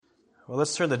Well,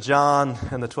 let's turn to John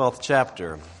and the 12th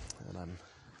chapter. And I'm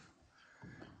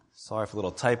sorry for a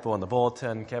little typo in the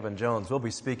bulletin. Kevin Jones will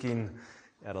be speaking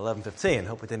at 11:15.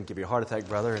 Hope we didn't give you a heart attack,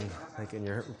 brother, and thinking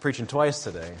you're preaching twice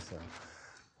today.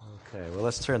 Okay, well,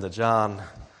 let's turn to John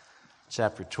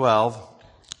chapter 12,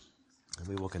 and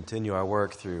we will continue our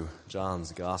work through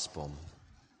John's gospel.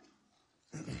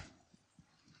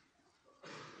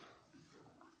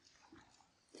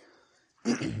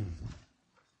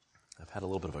 I've had a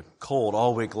little bit of a cold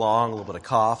all week long, a little bit of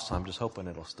cough, so I'm just hoping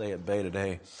it'll stay at bay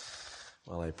today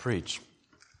while I preach.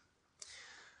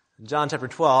 In John chapter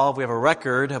 12, we have a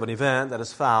record of an event that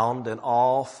is found in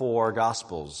all four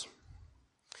Gospels.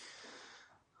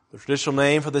 The traditional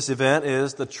name for this event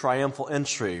is the Triumphal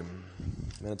Entry,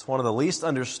 and it's one of the least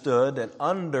understood and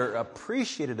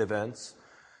underappreciated events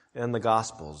in the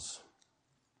Gospels.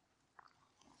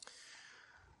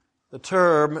 The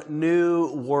term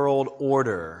New World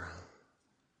Order,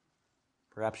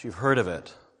 perhaps you've heard of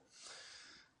it.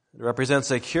 It represents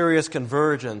a curious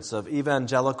convergence of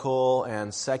evangelical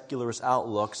and secularist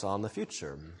outlooks on the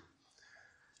future.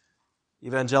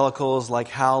 Evangelicals like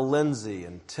Hal Lindsey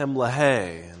and Tim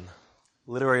LaHaye, and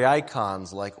literary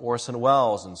icons like Orson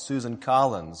Welles and Susan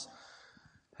Collins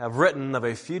have written of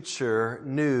a future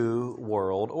new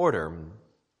world order.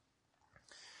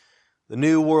 The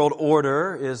New World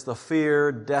Order is the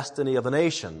feared destiny of the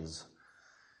nations,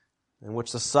 in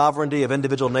which the sovereignty of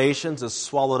individual nations is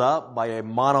swallowed up by a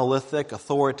monolithic,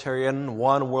 authoritarian,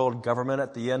 one-world government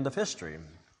at the end of history.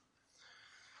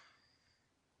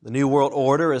 The New World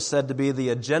Order is said to be the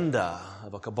agenda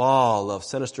of a cabal of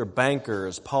sinister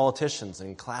bankers, politicians,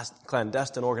 and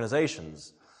clandestine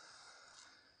organizations.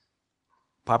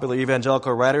 Popular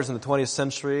evangelical writers in the 20th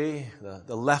century,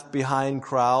 the Left Behind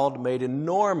crowd, made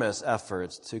enormous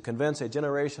efforts to convince a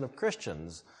generation of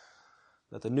Christians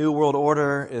that the New World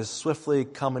Order is swiftly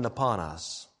coming upon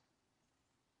us.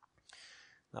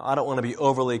 Now, I don't want to be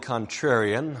overly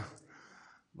contrarian,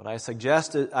 but I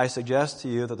suggest to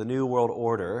you that the New World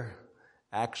Order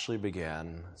actually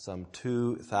began some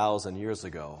 2,000 years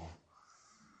ago,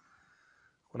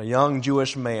 when a young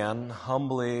Jewish man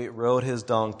humbly rode his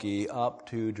donkey up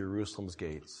to Jerusalem's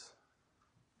gates.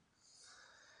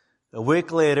 A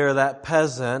week later, that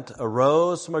peasant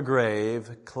arose from a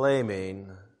grave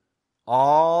claiming,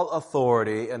 "All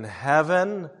authority in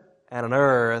heaven and on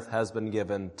earth has been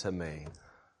given to me."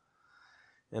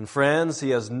 And friends,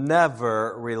 he has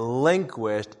never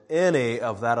relinquished any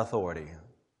of that authority.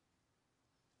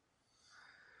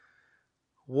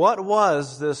 What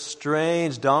was this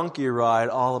strange donkey ride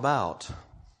all about?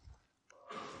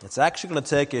 It's actually going to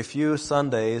take a few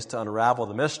Sundays to unravel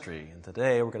the mystery. And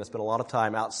today we're going to spend a lot of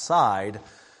time outside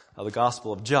of the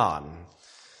Gospel of John.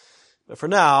 But for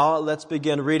now, let's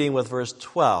begin reading with verse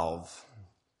 12.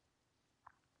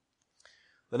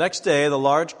 The next day, the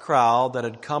large crowd that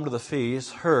had come to the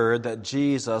feast heard that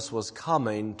Jesus was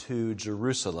coming to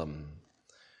Jerusalem.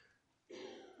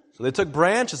 So they took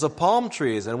branches of palm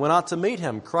trees and went out to meet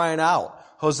him, crying out,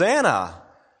 "Hosanna!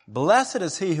 Blessed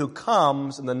is he who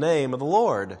comes in the name of the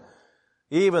Lord,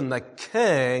 even the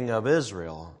King of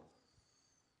Israel."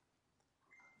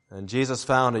 And Jesus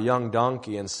found a young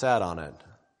donkey and sat on it.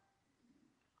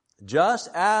 Just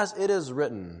as it is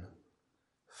written,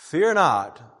 "Fear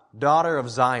not, daughter of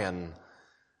Zion.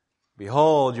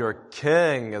 Behold, your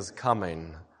king is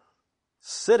coming,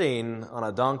 sitting on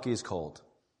a donkey's colt."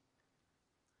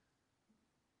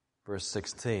 Verse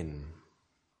 16.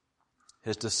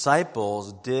 His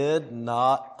disciples did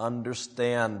not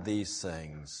understand these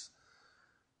things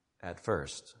at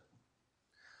first.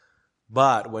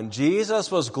 But when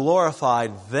Jesus was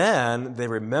glorified, then they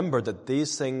remembered that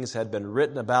these things had been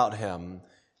written about him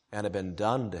and had been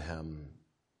done to him.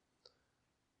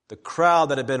 The crowd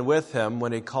that had been with him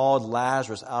when he called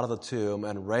Lazarus out of the tomb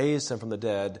and raised him from the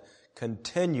dead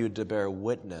continued to bear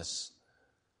witness.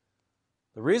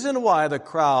 The reason why the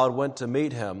crowd went to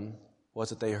meet him was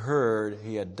that they heard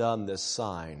he had done this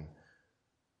sign.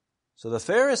 So the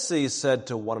Pharisees said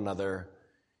to one another,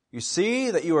 "You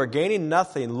see that you are gaining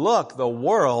nothing. Look, the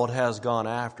world has gone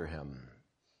after him."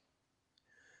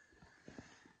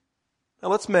 Now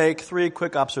let's make three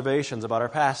quick observations about our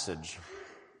passage.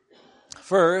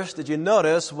 First, did you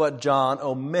notice what John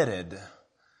omitted?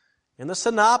 In the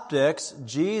synoptics,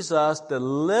 Jesus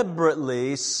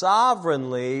deliberately,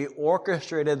 sovereignly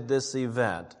orchestrated this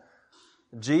event.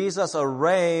 Jesus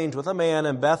arranged with a man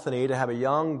in Bethany to have a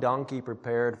young donkey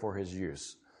prepared for his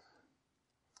use.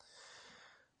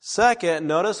 Second,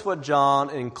 notice what John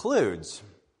includes.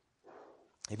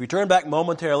 If you turn back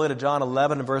momentarily to John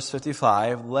 11 and verse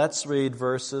 55, let's read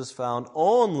verses found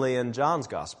only in John's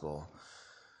Gospel.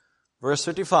 Verse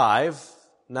 55,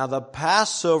 now the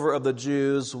Passover of the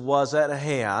Jews was at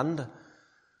hand.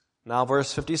 Now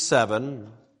verse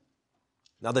 57,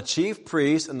 now the chief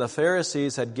priests and the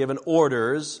Pharisees had given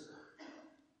orders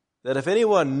that if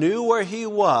anyone knew where he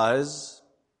was,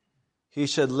 he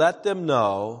should let them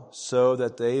know so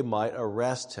that they might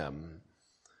arrest him.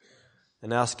 And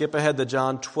now skip ahead to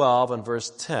John 12 and verse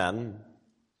 10.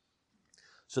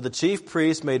 So the chief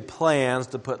priests made plans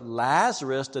to put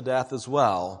Lazarus to death as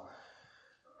well,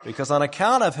 because on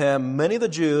account of him, many of the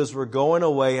Jews were going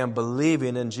away and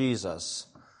believing in Jesus.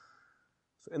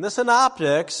 In the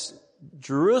Synoptics,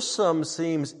 Jerusalem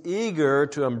seems eager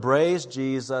to embrace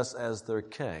Jesus as their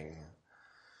king.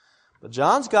 But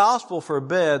John's gospel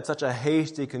forbids such a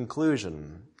hasty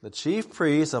conclusion. The chief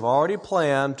priests have already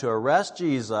planned to arrest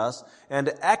Jesus and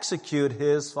to execute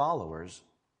his followers.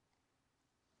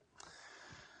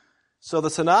 So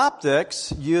the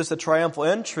Synoptics use the triumphal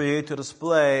entry to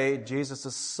display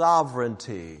Jesus'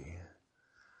 sovereignty,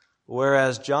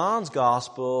 whereas John's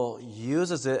gospel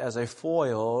uses it as a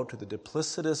foil to the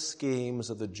duplicitous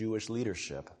schemes of the Jewish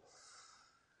leadership.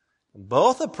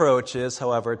 Both approaches,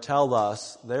 however, tell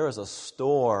us there is a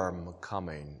storm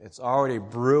coming. It's already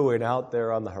brewing out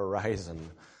there on the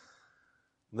horizon.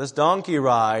 This donkey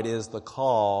ride is the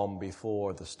calm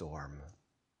before the storm.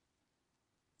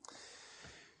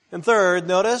 And third,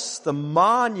 notice the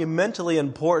monumentally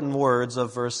important words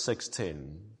of verse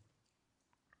 16.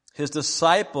 His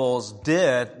disciples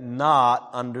did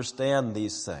not understand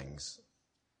these things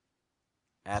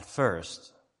at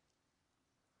first.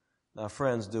 Now,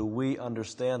 friends, do we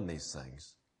understand these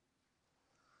things?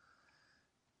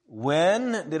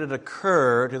 When did it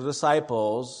occur to the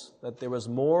disciples that there was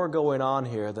more going on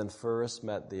here than first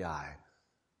met the eye?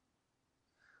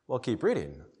 Well, keep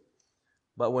reading.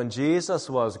 But when Jesus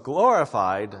was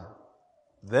glorified,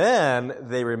 then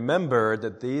they remembered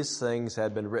that these things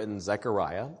had been written in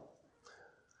Zechariah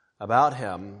about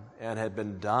him and had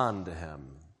been done to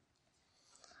him.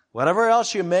 Whatever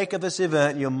else you make of this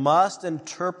event, you must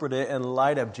interpret it in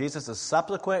light of Jesus'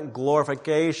 subsequent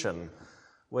glorification.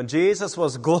 When Jesus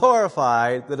was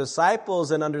glorified, the disciples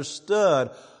then understood,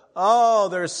 oh,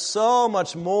 there's so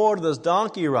much more to this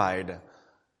donkey ride.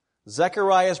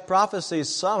 Zechariah's prophecy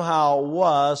somehow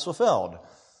was fulfilled.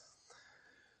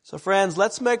 So friends,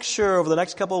 let's make sure over the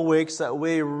next couple of weeks that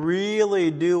we really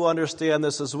do understand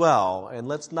this as well. And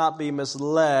let's not be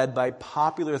misled by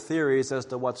popular theories as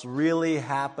to what's really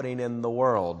happening in the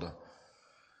world.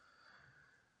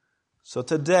 So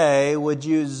today, would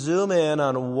you zoom in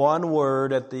on one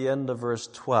word at the end of verse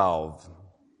 12?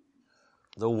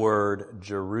 The word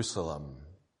Jerusalem.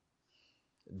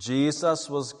 Jesus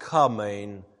was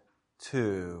coming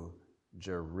to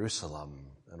Jerusalem.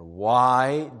 And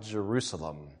why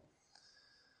Jerusalem?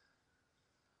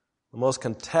 The most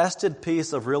contested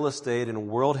piece of real estate in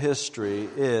world history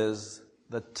is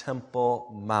the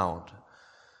Temple Mount.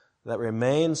 That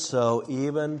remains so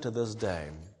even to this day.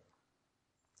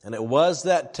 And it was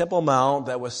that Temple Mount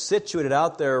that was situated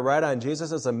out there right on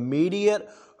Jesus' immediate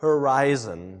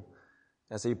horizon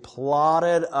as he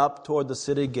plodded up toward the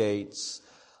city gates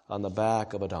on the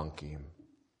back of a donkey.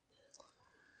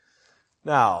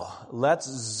 Now, let's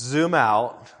zoom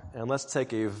out and let's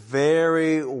take a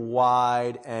very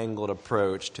wide-angled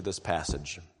approach to this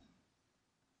passage.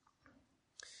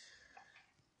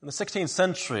 In the 16th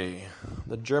century,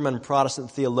 the German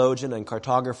Protestant theologian and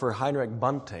cartographer Heinrich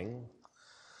Bunting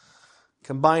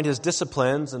combined his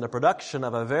disciplines in the production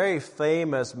of a very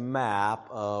famous map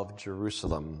of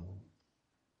Jerusalem.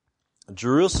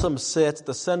 Jerusalem sits at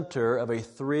the center of a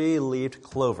three-leafed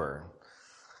clover.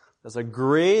 There's a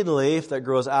green leaf that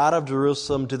grows out of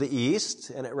Jerusalem to the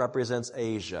east, and it represents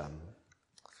Asia.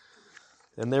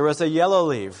 And there is a yellow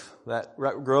leaf that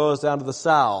grows down to the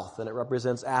south, and it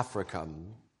represents Africa.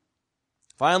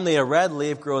 Finally, a red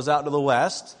leaf grows out to the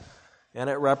west,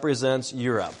 and it represents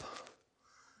Europe.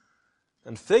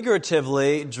 And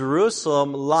figuratively,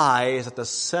 Jerusalem lies at the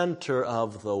center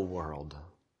of the world.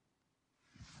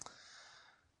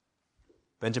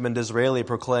 Benjamin Disraeli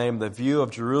proclaimed, the view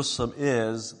of Jerusalem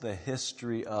is the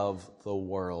history of the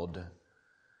world.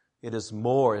 It is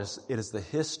the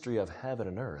history of heaven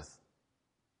and earth.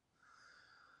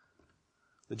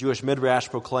 The Jewish Midrash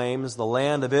proclaims, the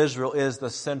land of Israel is the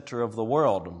center of the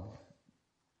world.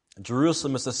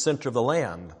 Jerusalem is the center of the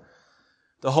land.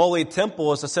 The Holy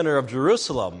Temple is the center of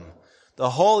Jerusalem. The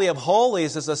Holy of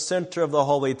Holies is the center of the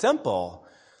Holy Temple.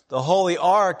 The Holy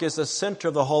Ark is the center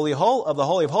of the Holy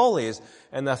of Holies,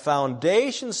 and the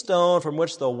foundation stone from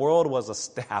which the world was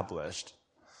established.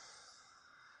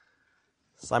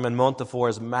 Simon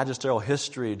Montefior's magisterial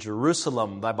history,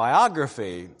 Jerusalem, the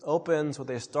biography, opens with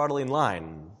a startling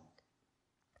line.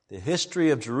 The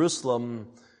history of Jerusalem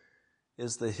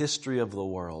is the history of the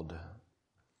world.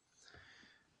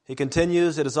 He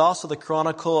continues, it is also the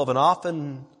chronicle of an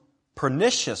often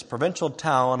pernicious provincial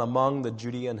town among the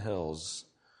Judean hills.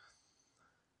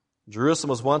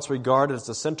 Jerusalem was once regarded as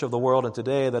the center of the world, and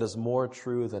today that is more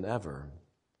true than ever.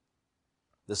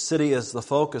 The city is the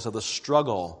focus of the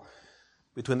struggle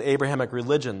between the Abrahamic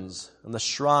religions and the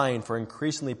shrine for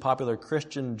increasingly popular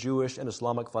Christian, Jewish, and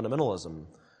Islamic fundamentalism.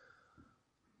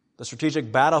 The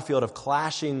strategic battlefield of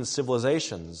clashing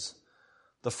civilizations,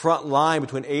 the front line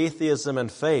between atheism and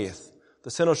faith, the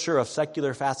cynosure of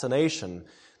secular fascination,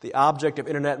 the object of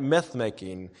internet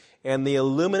myth-making, and the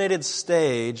illuminated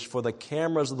stage for the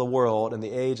cameras of the world in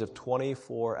the age of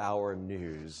 24-hour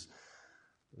news.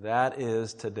 That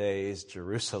is today's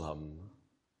Jerusalem.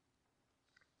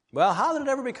 Well, how did it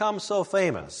ever become so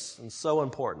famous and so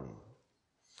important?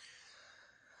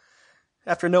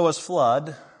 After Noah's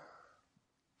flood,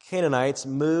 Canaanites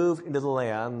moved into the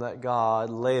land that God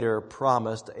later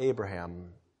promised to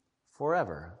Abraham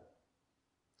forever.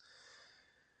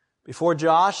 Before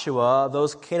Joshua,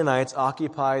 those Canaanites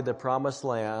occupied the promised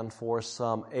land for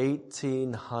some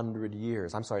 1,600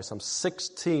 years.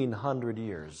 1,600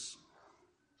 years.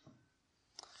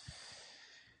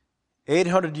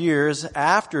 800 years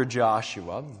after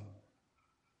Joshua,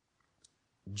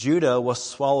 Judah was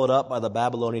swallowed up by the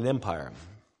Babylonian Empire.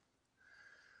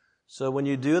 So when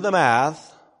you do the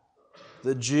math,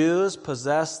 the Jews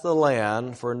possessed the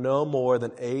land for no more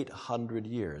than 800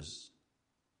 years.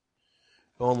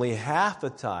 Only half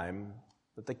the time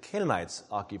that the Canaanites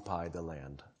occupied the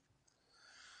land.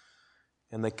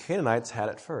 And the Canaanites had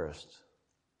it first.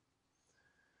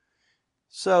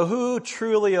 So who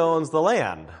truly owns the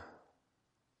land?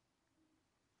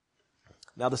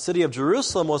 Now, the city of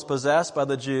Jerusalem was possessed by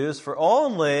the Jews for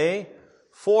only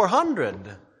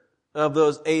 400 of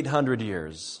those 800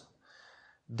 years.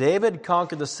 David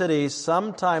conquered the city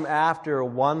sometime after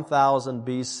 1000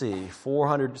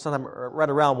 BC, sometime right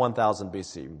around 1000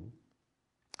 BC,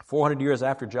 400 years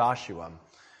after Joshua,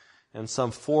 and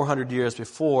some 400 years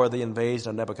before the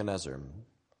invasion of Nebuchadnezzar.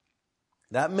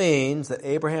 That means that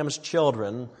Abraham's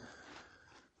children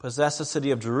possessed the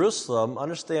city of Jerusalem,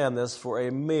 understand this, for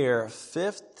a mere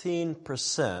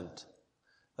 15%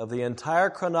 of the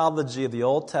entire chronology of the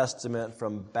Old Testament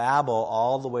from Babel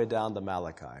all the way down to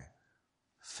Malachi.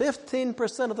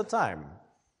 15% of the time.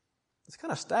 It's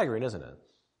kind of staggering, isn't it?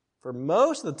 For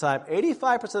most of the time,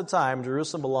 85% of the time,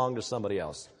 Jerusalem belonged to somebody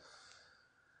else.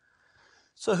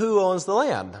 So who owns the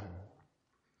land?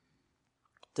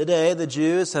 Today, the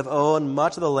Jews have owned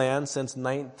much of the land since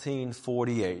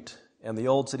 1948, and the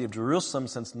old city of Jerusalem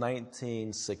since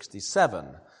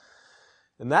 1967.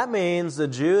 And that means the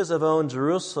Jews have owned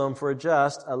Jerusalem for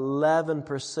just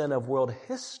 11% of world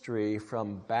history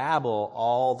from Babel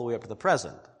all the way up to the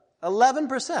present.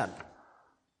 11%.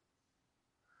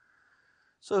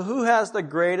 So who has the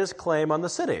greatest claim on the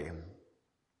city?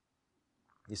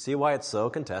 You see why it's so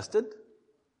contested?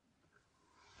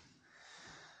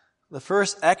 The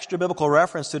first extra-biblical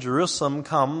reference to Jerusalem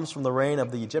comes from the reign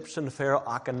of the Egyptian pharaoh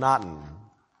Akhenaten.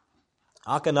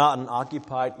 Akhenaten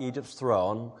occupied Egypt's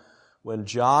throne when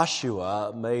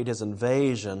Joshua made his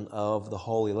invasion of the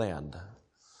Holy Land.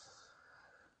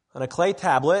 On a clay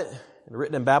tablet,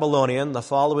 written in Babylonian, the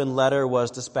following letter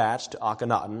was dispatched to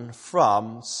Akhenaten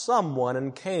from someone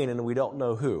in Canaan, we don't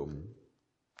know who.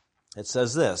 It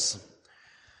says this: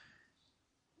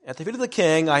 "At the feet of the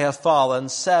king I have fallen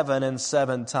 7 and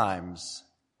 7 times.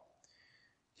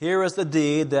 Here is the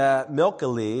deed that Milcah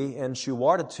and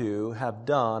Shuwartatu have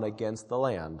done against the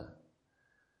land.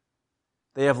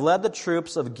 They have led the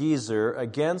troops of Gezer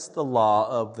against the law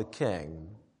of the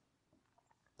king.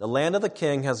 The land of the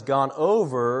king has gone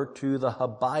over to the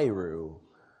Habiru.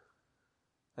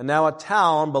 And now a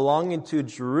town belonging to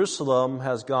Jerusalem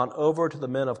has gone over to the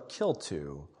men of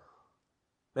Kiltu.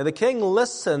 May the king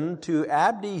listen to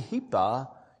Abdi-Hepah,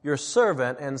 your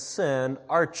servant, and send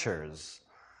archers."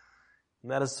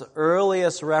 And that is the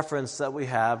earliest reference that we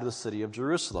have to the city of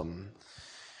Jerusalem.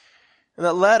 And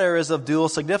that letter is of dual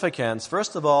significance.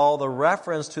 First of all, the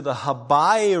reference to the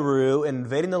Habiru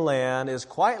invading the land is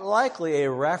quite likely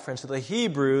a reference to the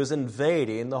Hebrews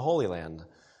invading the Holy Land.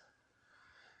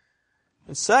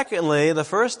 And secondly, the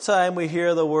first time we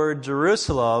hear the word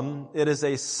Jerusalem, it is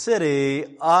a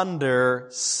city under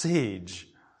siege.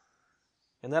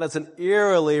 And that is an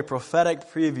eerily prophetic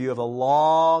preview of the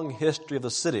long history of the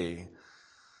city.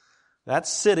 That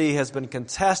city has been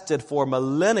contested for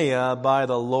millennia by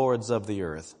the lords of the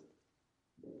earth.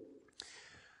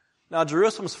 Now,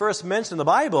 Jerusalem's first mention in the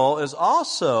Bible is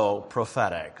also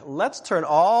prophetic. Let's turn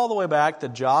all the way back to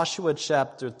Joshua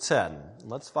chapter 10.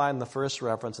 Let's find the first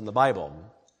reference in the Bible.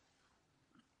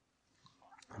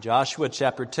 Joshua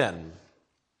chapter 10.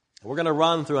 We're going to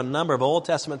run through a number of Old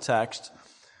Testament texts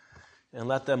and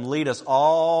let them lead us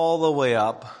all the way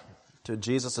up to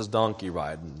Jesus' donkey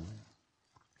riding.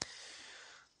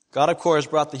 God, of course,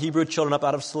 brought the Hebrew children up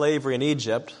out of slavery in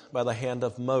Egypt by the hand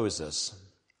of Moses.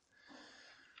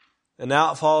 And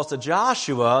now it falls to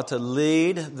Joshua to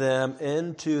lead them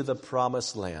into the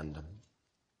promised land.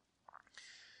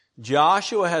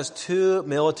 Joshua has two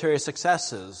military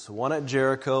successes, one at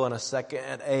Jericho and a second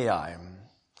at Ai.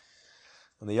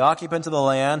 And the occupants of the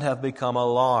land have become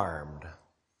alarmed.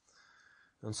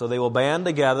 And so they will band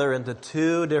together into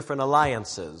two different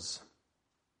alliances.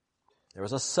 There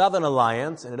is a southern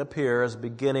alliance, and it appears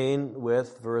beginning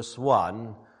with verse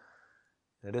 1.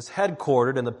 It is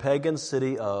headquartered in the pagan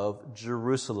city of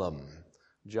Jerusalem.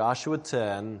 Joshua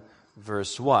 10,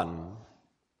 verse 1.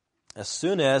 As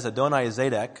soon as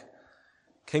Adoni-Zedek,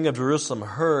 king of Jerusalem,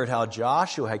 heard how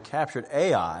Joshua had captured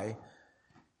Ai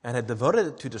and had devoted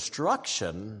it to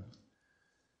destruction,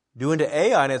 doing to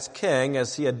Ai and its king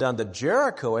as he had done to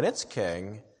Jericho and its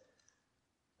king,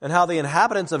 and how the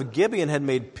inhabitants of Gibeon had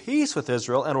made peace with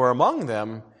Israel and were among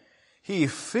them, he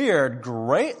feared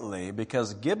greatly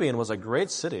because Gibeon was a great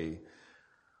city,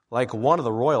 like one of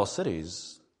the royal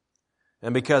cities,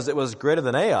 and because it was greater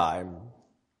than Ai,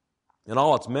 and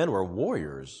all its men were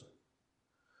warriors.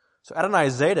 So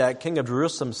Adoni-Zedek, king of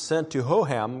Jerusalem, sent to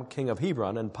Hoham, king of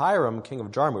Hebron, and Piram, king of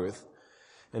Jarmuth,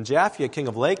 and Japhia, king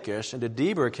of Lachish, and to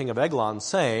Deber, king of Eglon,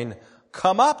 saying,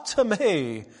 "Come up to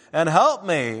me and help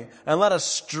me, and let us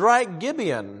strike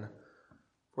Gibeon,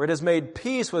 for it has made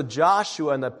peace with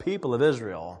Joshua and the people of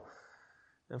Israel."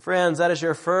 And friends, that is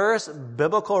your first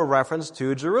biblical reference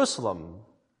to Jerusalem.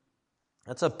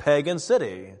 That's a pagan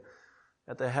city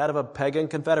at the head of a pagan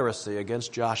confederacy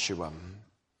against Joshua.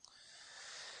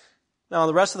 Now, in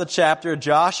the rest of the chapter,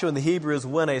 Joshua and the Hebrews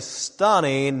win a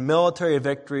stunning military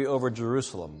victory over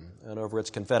Jerusalem and over its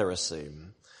confederacy.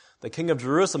 The king of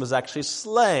Jerusalem is actually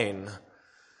slain.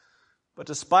 But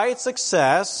despite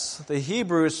success, the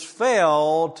Hebrews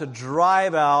failed to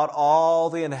drive out all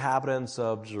the inhabitants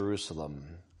of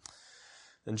Jerusalem.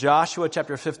 And Joshua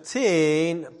chapter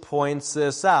 15 points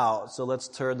this out. So let's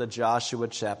turn to Joshua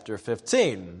chapter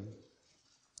 15.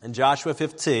 In Joshua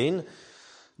 15,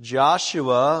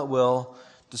 Joshua will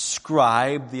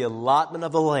describe the allotment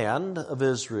of the land of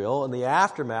Israel in the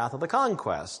aftermath of the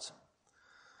conquest.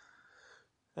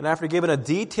 And after giving a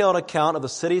detailed account of the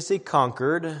cities he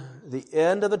conquered, the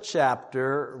end of the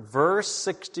chapter, verse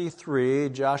 63,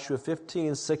 Joshua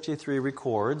 15:63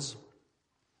 records,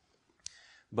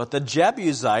 "But the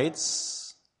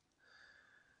Jebusites,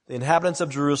 the inhabitants of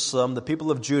Jerusalem, the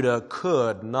people of Judah,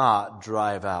 could not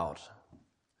drive out."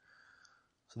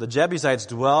 So the Jebusites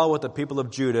dwell with the people of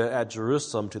Judah at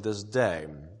Jerusalem to this day.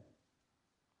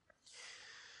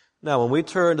 Now, when we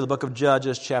turn to the book of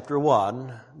Judges, chapter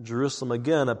 1, Jerusalem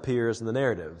again appears in the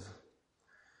narrative.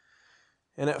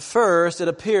 And at first, it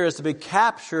appears to be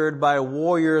captured by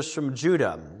warriors from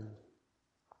Judah.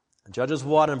 Judges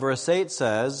 1 and verse 8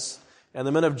 says, "And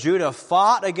the men of Judah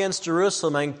fought against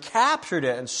Jerusalem and captured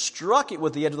it and struck it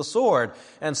with the edge of the sword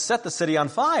and set the city on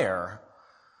fire."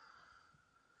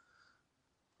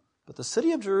 But the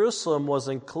city of Jerusalem was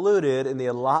included in the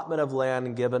allotment of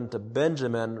land given to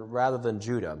Benjamin rather than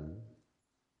Judah.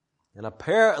 And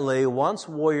apparently, once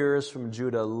warriors from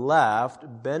Judah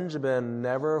left, Benjamin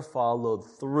never followed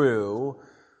through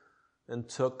and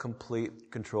took complete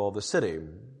control of the city.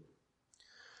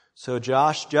 So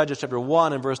Judges chapter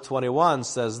 1 and verse 21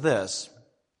 says this,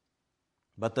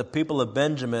 "But the people of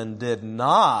Benjamin did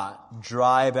not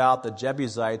drive out the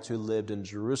Jebusites who lived in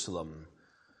Jerusalem."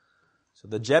 So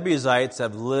the Jebusites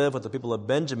have lived with the people of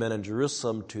Benjamin in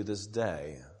Jerusalem to this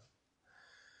day.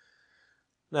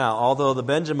 Now, although the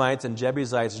Benjamites and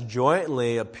Jebusites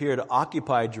jointly appear to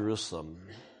occupy Jerusalem,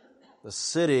 the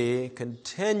city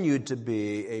continued to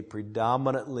be a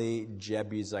predominantly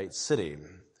Jebusite city.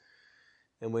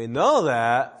 And we know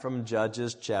that from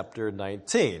Judges chapter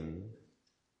 19.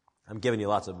 I'm giving you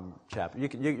lots of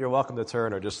chapters. You're welcome to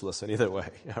turn or just listen, either way.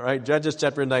 All right, Judges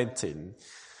chapter 19.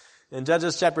 In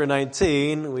Judges chapter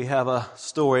 19, we have a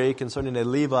story concerning a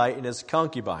Levite and his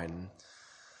concubine.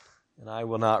 And I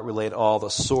will not relate all the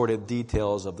sordid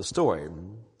details of the story.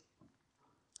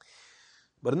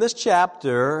 But in this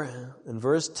chapter, in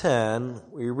verse 10,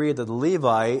 we read that the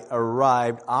Levite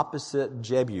arrived opposite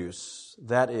Jebus,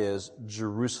 that is,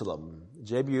 Jerusalem.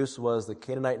 Jebus was the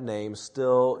Canaanite name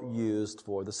still used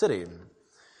for the city.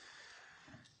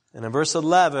 And in verse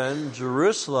 11,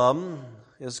 Jerusalem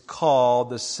is called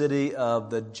the city of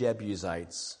the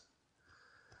Jebusites.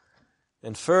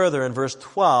 And further, in verse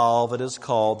 12, it is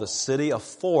called the city of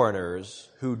foreigners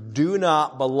who do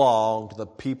not belong to the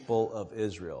people of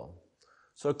Israel.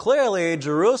 So clearly,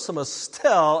 Jerusalem is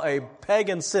still a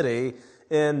pagan city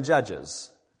in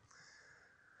Judges.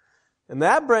 And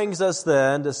that brings us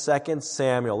then to 2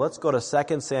 Samuel. Let's go to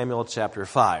 2 Samuel chapter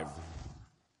 5.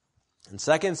 In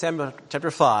 2 Samuel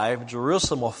chapter 5,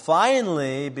 Jerusalem will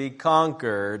finally be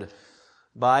conquered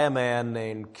by a man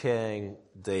named King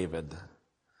David.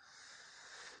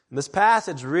 And this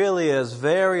passage really is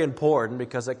very important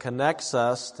because it connects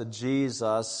us to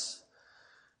Jesus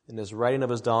in his riding of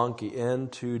his donkey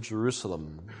into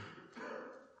Jerusalem.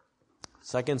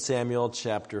 2 Samuel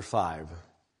chapter 5.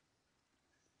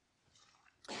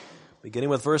 Beginning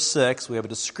with verse 6, we have a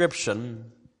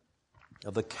description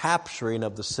of the capturing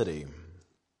of the city.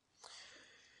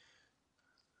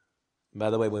 By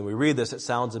the way, when we read this, it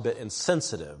sounds a bit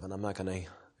insensitive, and I'm not going to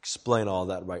explain all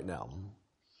that right now.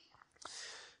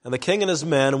 And the king and his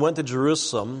men went to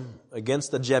Jerusalem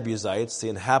against the Jebusites, the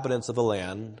inhabitants of the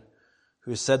land,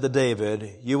 who said to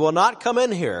David, "You will not come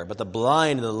in here, but the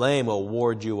blind and the lame will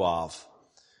ward you off,"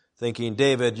 thinking,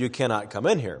 "David, you cannot come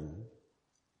in here."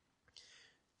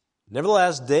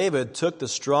 Nevertheless, David took the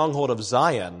stronghold of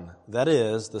Zion, that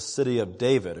is, the city of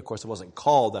David. Of course, it wasn't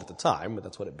called that at the time, but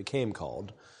that's what it became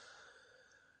called.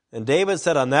 And David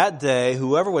said on that day,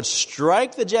 "Whoever would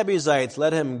strike the Jebusites,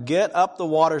 let him get up the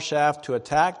water shaft to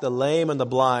attack the lame and the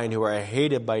blind who are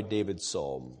hated by David's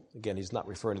soul." Again, he's not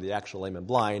referring to the actual lame and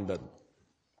blind, but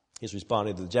he's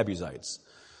responding to the Jebusites.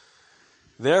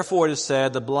 "Therefore it is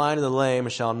said, the blind and the lame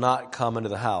shall not come into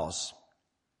the house."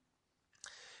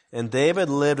 And David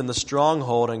lived in the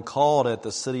stronghold and called it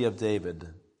the city of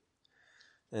David.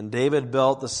 And David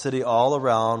built the city all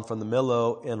around from the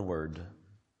Millo inward.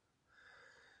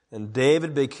 And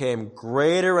David became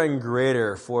greater and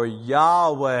greater, for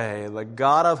Yahweh, the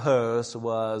God of hosts,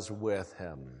 was with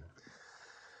him.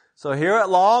 So here at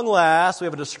long last, we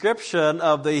have a description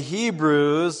of the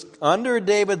Hebrews under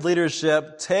David's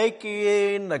leadership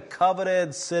taking the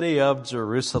coveted city of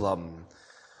Jerusalem.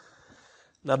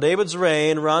 Now, David's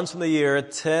reign runs from the year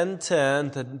 1010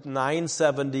 to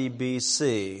 970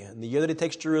 BC. And the year that he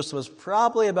takes Jerusalem is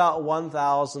probably about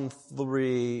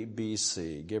 1003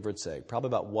 BC, give or take. Probably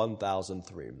about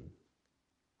 1003.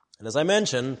 And as I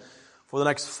mentioned, for the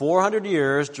next 400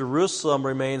 years, Jerusalem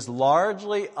remains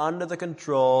largely under the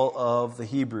control of the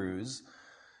Hebrews,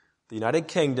 the United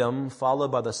Kingdom, followed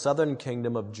by the southern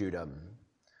kingdom of Judah.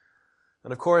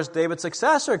 And of course, David's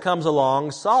successor comes along,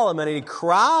 Solomon, and he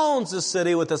crowns the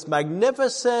city with this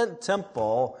magnificent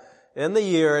temple in the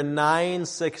year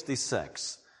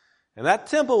 966. And that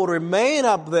temple would remain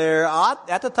up there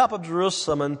at the top of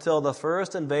Jerusalem until the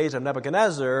first invasion of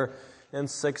Nebuchadnezzar in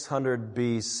 600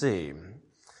 BC.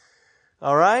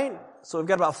 All right? So we've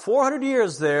got about 400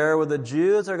 years there where the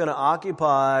Jews are going to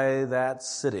occupy that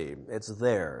city. It's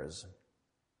theirs.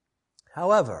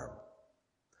 However,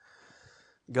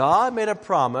 God made a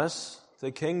promise to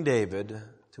King David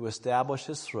to establish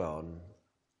his throne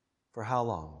for how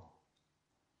long?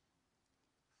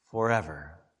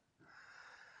 Forever.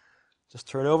 Just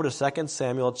turn over to 2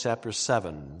 Samuel chapter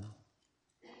 7.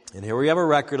 And here we have a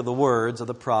record of the words of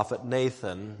the prophet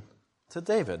Nathan to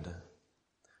David.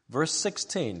 Verse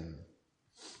 16.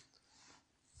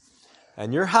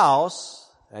 "And your house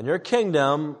and your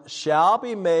kingdom shall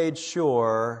be made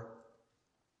sure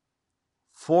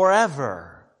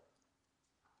forever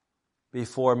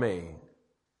before me.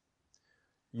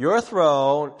 Your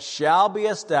throne shall be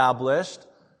established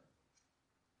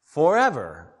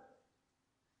forever."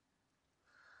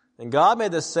 And God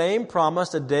made the same promise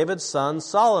to David's son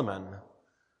Solomon.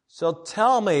 So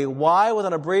tell me, why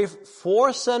within a brief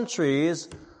 4 centuries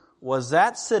was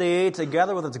that city,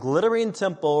 together with its glittering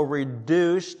temple,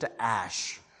 reduced to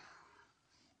ash?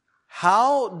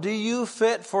 How do you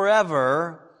fit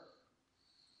forever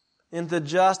into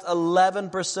just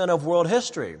 11% of world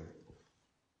history?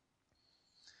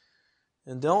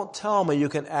 And don't tell me you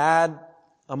can add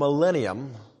a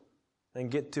millennium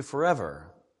and get to forever.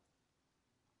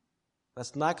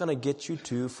 That's not going to get you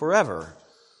to forever.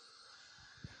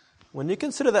 When you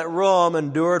consider that Rome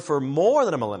endured for more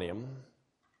than a millennium,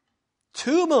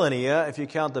 2 millennia if you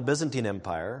count the Byzantine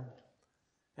Empire,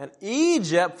 and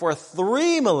Egypt for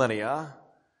 3 millennia,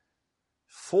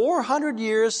 400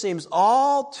 years seems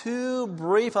all too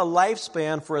brief a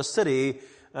lifespan for a city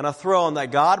and a throne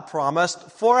that God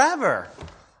promised forever.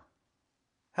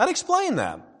 How to explain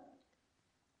that?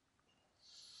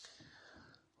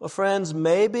 Well, friends,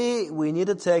 maybe we need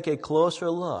to take a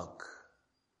closer look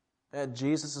at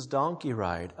Jesus' donkey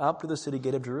ride up to the city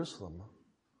gate of Jerusalem.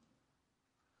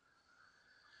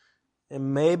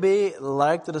 And maybe,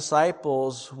 like the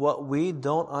disciples, what we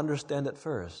don't understand at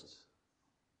first,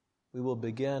 we will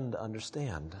begin to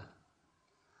understand.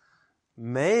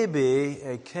 Maybe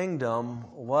a kingdom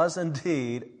was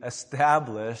indeed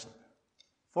established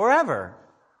forever.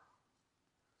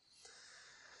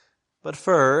 But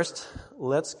first,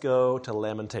 let's go to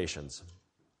Lamentations.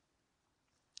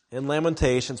 In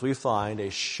Lamentations, we find a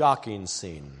shocking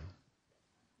scene.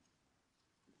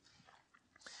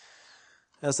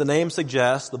 As the name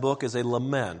suggests, the book is a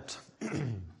lament. It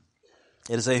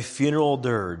is a funeral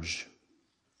dirge.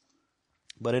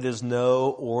 But it is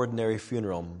no ordinary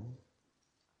funeral.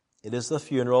 It is the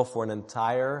funeral for an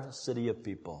entire city of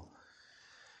people.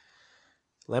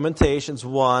 Lamentations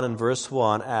 1 and verse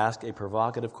 1 ask a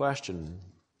provocative question.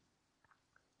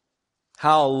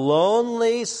 How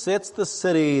lonely sits the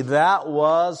city that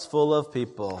was full of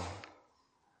people.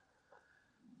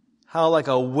 How like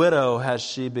a widow has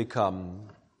she become.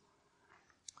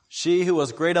 She who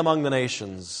was great among the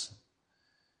nations,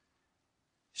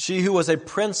 she who was a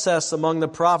princess among the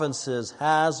provinces,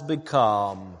 has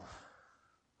become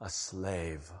a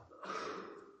slave.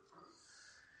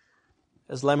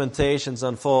 As Lamentations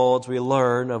unfolds, we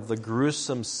learn of the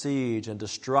gruesome siege and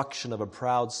destruction of a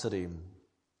proud city.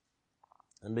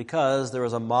 And because there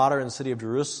was a modern city of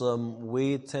Jerusalem,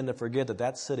 we tend to forget that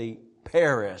that city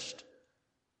perished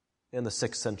in the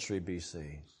 6th century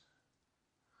BC.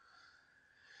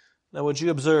 Now, would you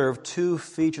observe two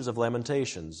features of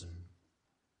Lamentations?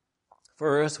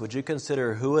 First, would you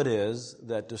consider who it is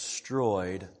that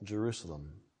destroyed Jerusalem?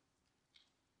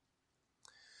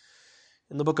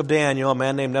 In the book of Daniel, a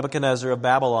man named Nebuchadnezzar of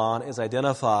Babylon is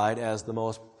identified as the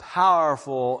most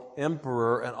powerful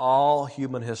emperor in all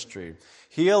human history.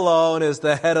 He alone is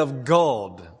the head of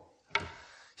gold.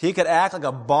 He could act like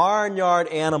a barnyard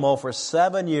animal for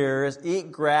 7 years,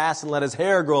 eat grass, and let his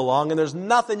hair grow long, and there's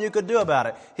nothing you could do about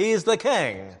it. He's the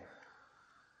king.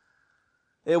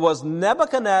 It was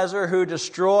Nebuchadnezzar who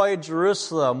destroyed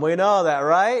Jerusalem. We know that,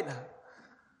 right?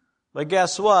 But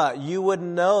guess what? You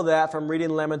wouldn't know that from reading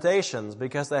Lamentations,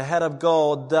 because the head of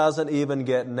gold doesn't even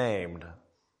get named.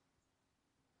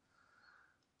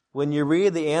 When you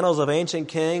read the annals of ancient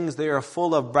kings, they are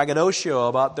full of braggadocio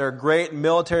about their great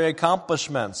military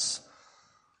accomplishments.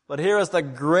 But here is the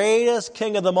greatest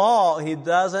king of them all. He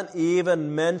doesn't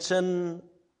even mention,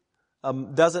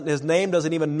 his name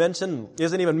isn't even mentioned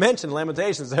in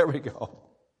Lamentations. There we go.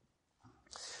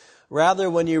 Rather,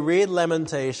 when you read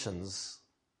Lamentations,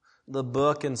 the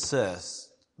book insists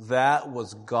that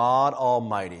was God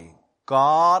Almighty.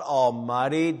 God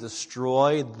Almighty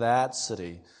destroyed that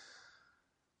city.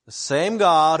 The same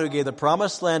God who gave the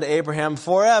promised land to Abraham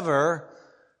forever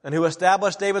and who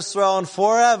established David's throne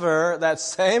forever, that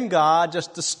same God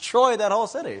just destroyed that whole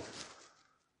city.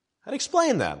 How do you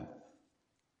explain that?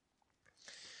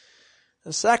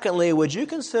 And secondly, would you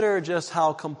consider just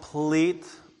how complete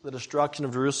the destruction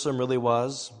of Jerusalem really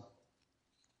was?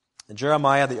 And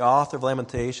Jeremiah, the author of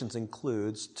Lamentations,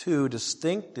 includes two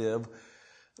distinctive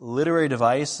literary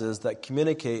devices that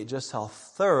communicate just how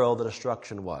thorough the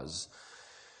destruction was.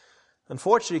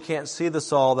 Unfortunately, you can't see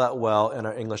this all that well in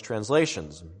our English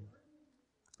translations.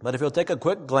 But if you'll take a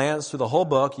quick glance through the whole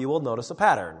book, you will notice a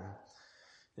pattern.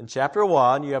 In chapter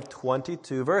 1, you have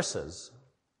 22 verses.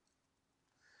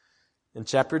 In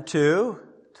chapter 2,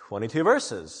 22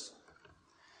 verses.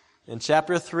 In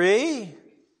chapter 3,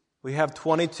 we have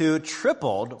 22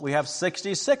 tripled. We have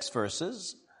 66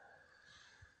 verses.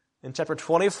 In chapter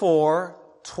 24,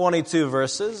 22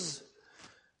 verses.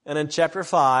 And in chapter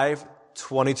 5,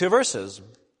 22 verses.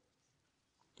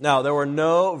 Now, there were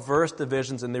no verse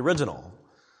divisions in the original,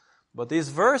 but these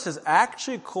verses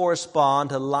actually correspond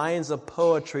to lines of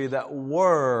poetry that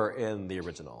were in the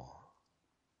original.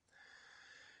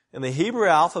 And the Hebrew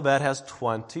alphabet has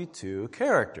 22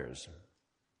 characters.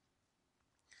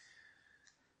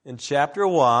 In chapter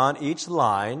 1, each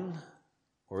line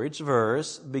or each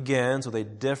verse begins with a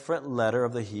different letter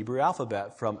of the Hebrew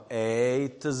alphabet, from A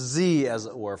to Z, as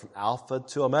it were, from Alpha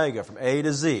to Omega, from A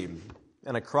to Z,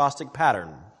 an acrostic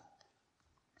pattern.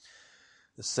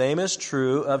 The same is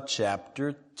true of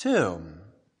chapter 2.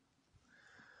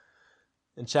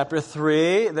 In chapter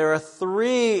 3, there are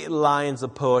 3 lines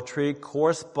of poetry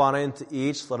corresponding to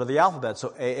each letter of the alphabet,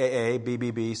 so A, B,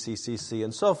 B, B, C, C, C,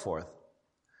 and so forth.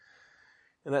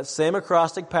 And that same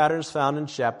acrostic pattern is found in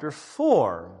chapter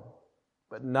 4,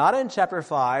 but not in chapter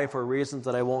 5 for reasons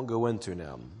that I won't go into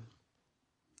now.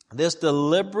 This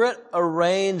deliberate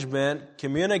arrangement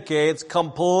communicates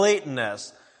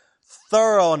completeness,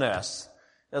 thoroughness,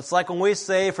 It's like when we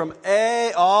say from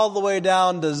A all the way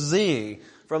down to Z,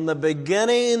 from the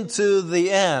beginning to the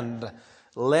end.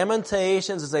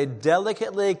 Lamentations is a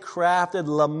delicately crafted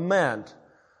lament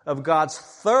of God's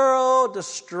thorough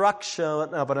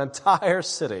destruction of an entire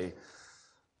city.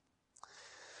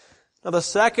 Now, the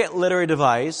second literary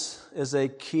device is a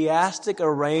chiastic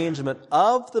arrangement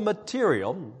of the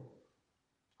material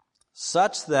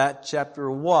such that chapter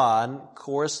 1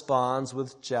 corresponds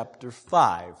with chapter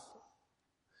 5.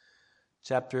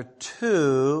 Chapter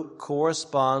 2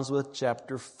 corresponds with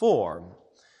chapter 4.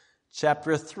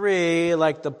 Chapter 3,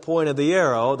 like the point of the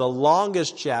arrow, the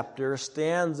longest chapter,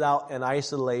 stands out in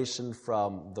isolation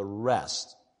from the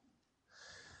rest.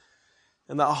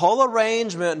 And the whole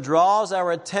arrangement draws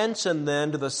our attention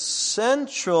then to the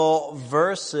central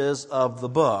verses of the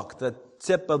book, the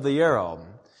tip of the arrow.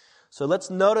 So let's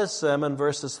notice them in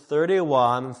verses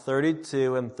 31,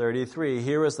 32, and 33.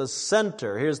 Here is the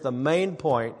center. Here's the main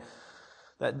point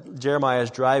that Jeremiah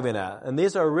is driving at. And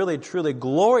these are really, truly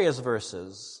glorious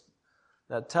verses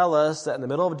that tell us that in the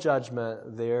middle of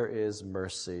judgment, there is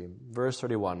mercy. Verse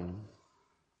 31,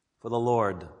 for the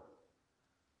Lord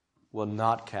will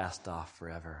not cast off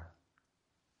forever.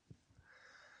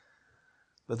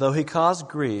 But though he cause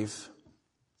grief,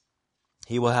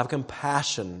 he will have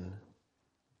compassion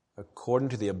according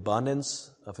to the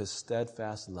abundance of his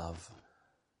steadfast love.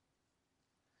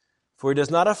 For he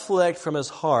does not afflict from his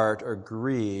heart or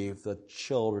grieve the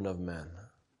children of men.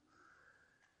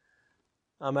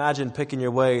 Imagine picking your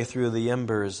way through the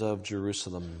embers of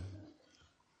Jerusalem.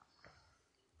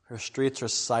 Her streets are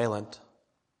silent.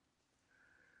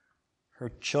 Her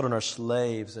children are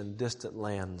slaves in distant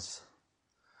lands.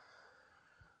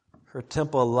 Her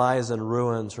temple lies in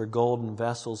ruins, her golden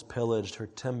vessels pillaged, her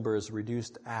timbers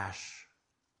reduced to ash.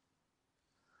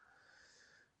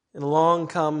 And along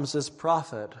comes this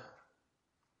prophet.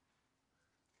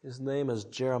 His name is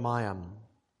Jeremiah.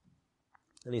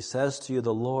 And he says to you,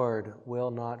 the Lord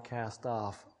will not cast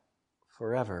off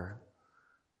forever.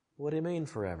 What do you mean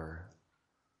forever?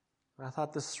 I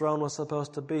thought this throne was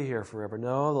supposed to be here forever.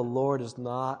 No, the Lord is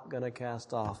not going to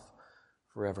cast off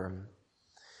forever.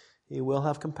 He will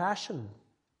have compassion.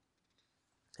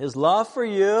 His love for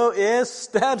you is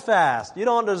steadfast. You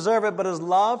don't deserve it, but his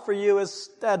love for you is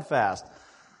steadfast.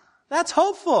 That's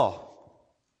hopeful.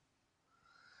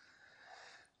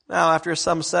 Now, after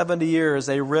some 70 years,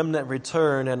 a remnant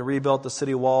returned and rebuilt the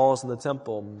city walls and the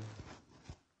temple.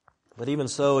 But even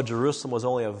so, Jerusalem was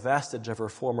only a vestige of her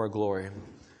former glory.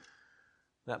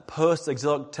 That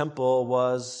post-exilic temple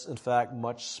was, in fact,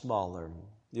 much smaller.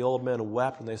 The old men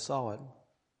wept when they saw it.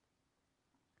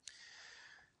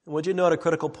 And would you note a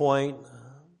critical point?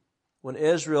 When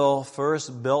Israel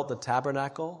first built the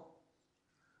tabernacle,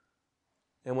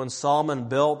 and when Solomon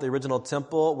built the original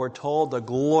temple, we're told the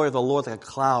glory of the Lord like a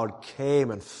cloud came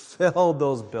and filled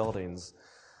those buildings.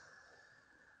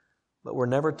 But we're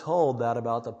never told that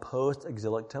about the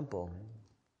post-exilic temple.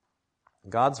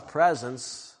 God's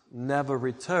presence never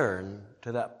returned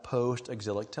to that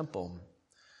post-exilic temple.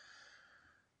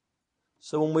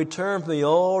 So when we turn from the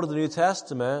Old to the New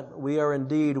Testament, we are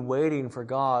indeed waiting for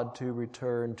God to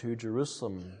return to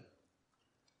Jerusalem.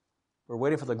 We're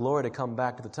waiting for the glory to come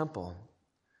back to the temple.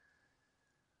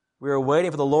 We are waiting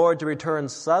for the Lord to return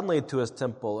suddenly to his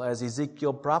temple, as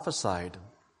Ezekiel prophesied.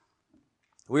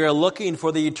 We are looking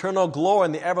for the eternal glory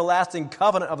and the everlasting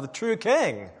covenant of the true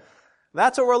King.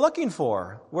 That's what we're looking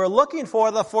for. We're looking for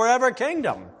the forever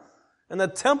kingdom and the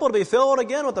temple to be filled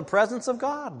again with the presence of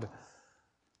God.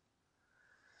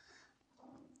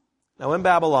 Now in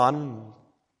Babylon,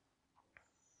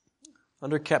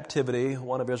 under captivity,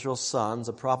 one of Israel's sons,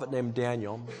 a prophet named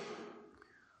Daniel,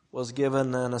 was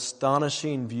given an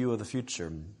astonishing view of the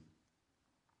future.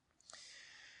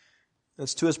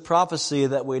 It's to his prophecy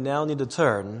that we now need to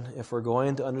turn if we're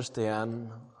going to understand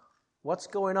what's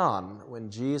going on when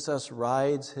Jesus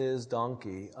rides his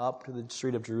donkey up to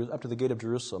the gate of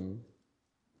Jerusalem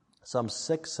some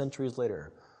 6 centuries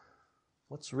later.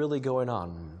 What's really going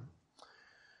on?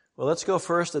 Well, let's go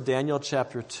first to Daniel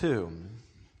chapter 2.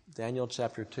 Daniel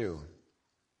chapter 2.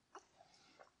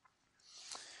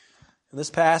 In this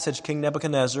passage, King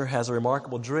Nebuchadnezzar has a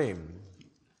remarkable dream,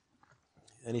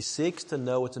 and he seeks to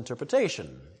know its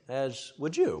interpretation, as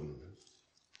would you.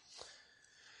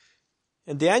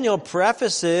 And Daniel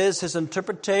prefaces his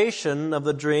interpretation of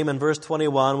the dream in verse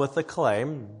 21 with the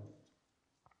claim,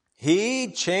 he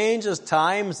changes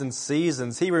times and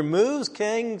seasons. He removes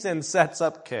kings and sets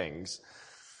up kings.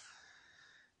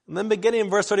 And then beginning in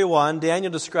verse 31,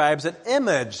 Daniel describes an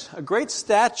image, a great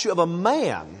statue of a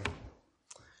man.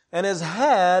 And his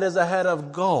head is a head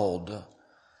of gold.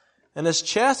 And his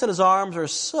chest and his arms are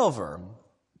silver.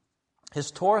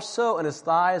 His torso and his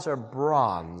thighs are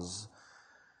bronze.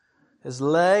 His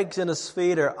legs and his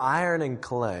feet are iron and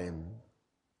clay.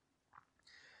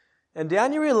 And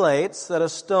Daniel relates that a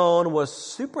stone was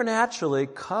supernaturally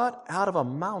cut out of a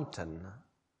mountain.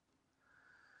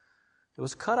 It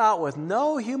was cut out with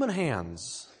no human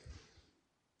hands.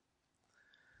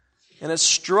 And it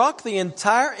struck the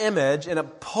entire image and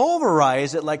it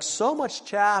pulverized it like so much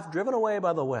chaff driven away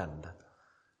by the wind.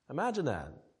 Imagine that.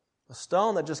 A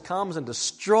stone that just comes and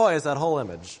destroys that whole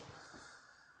image.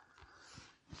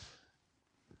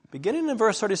 Beginning in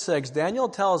verse 36, Daniel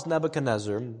tells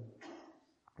Nebuchadnezzar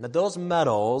that those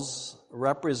metals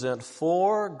represent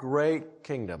 4 great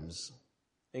kingdoms,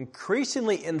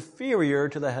 increasingly inferior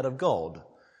to the head of gold.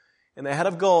 And the head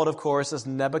of gold, of course, is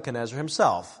Nebuchadnezzar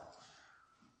himself.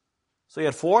 So you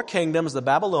had 4 kingdoms, the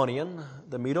Babylonian,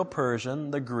 the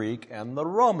Medo-Persian, the Greek, and the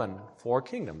Roman. 4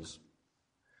 kingdoms.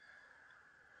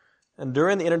 And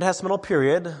during the intertestamental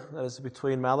period, that is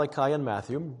between Malachi and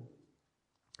Matthew,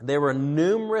 there were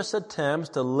numerous attempts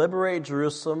to liberate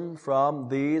Jerusalem from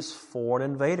these foreign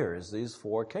invaders, these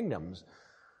 4 kingdoms.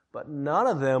 But none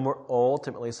of them were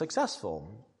ultimately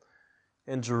successful.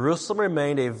 And Jerusalem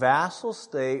remained a vassal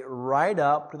state right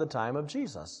up to the time of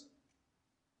Jesus.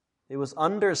 It was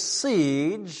under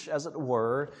siege, as it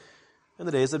were, in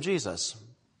the days of Jesus.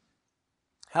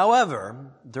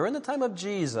 However, during the time of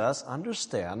Jesus,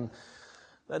 understand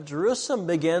that Jerusalem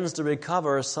begins to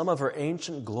recover some of her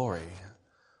ancient glory.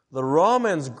 The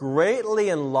Romans greatly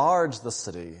enlarged the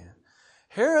city.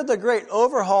 Herod the Great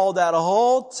overhauled that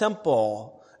whole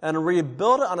temple and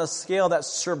rebuilt it on a scale that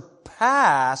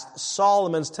surpassed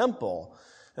Solomon's temple.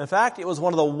 In fact, it was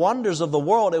one of the wonders of the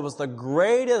world. It was the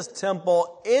greatest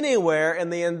temple anywhere in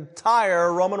the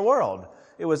entire Roman world.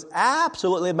 It was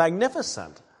absolutely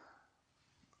magnificent.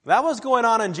 That was going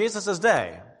on in Jesus'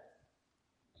 day.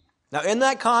 Now, in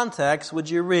that context, would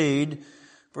you read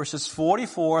verses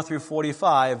 44 through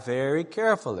 45 very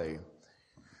carefully?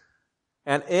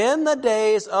 And in the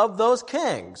days of those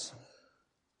kings,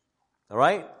 all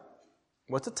right?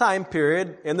 What's the time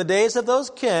period? In the days of those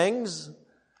kings,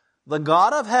 the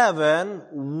God of heaven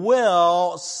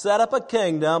will set up a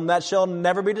kingdom that shall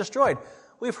never be destroyed.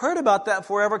 We've heard about that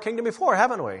forever kingdom before,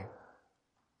 haven't we?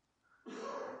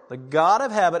 The God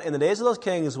of heaven, in the days of those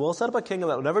kings, will set up a kingdom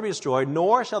that will never be destroyed,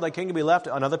 nor shall the kingdom be left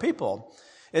to another people.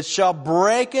 It shall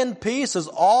break in pieces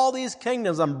all these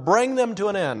kingdoms and bring them to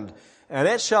an end, and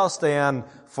it shall stand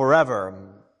forever.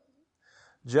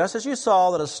 Just as you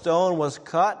saw that a stone was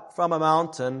cut from a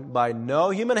mountain by no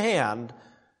human hand,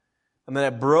 and then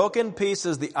it broke in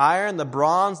pieces the iron, the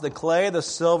bronze, the clay, the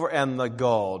silver, and the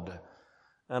gold.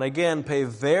 And again, pay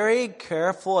very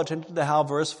careful attention to how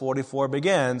verse 44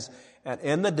 begins. And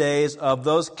in the days of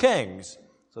those kings.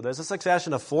 So there's a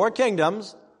succession of 4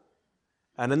 kingdoms.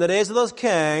 And in the days of those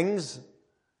kings,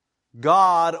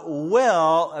 God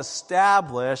will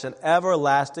establish an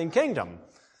everlasting kingdom.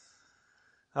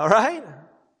 All right?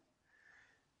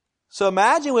 So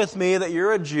imagine with me that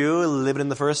you're a Jew living in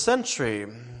the 1st century.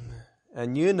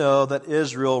 And you know that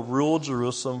Israel ruled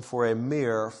Jerusalem for a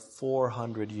mere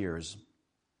 400 years.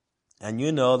 And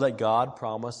you know that God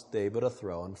promised David a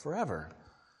throne forever.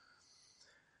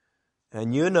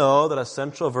 And you know that a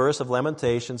central verse of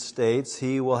Lamentations states,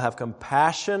 He will have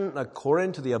compassion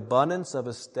according to the abundance of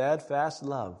His steadfast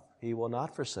love. He will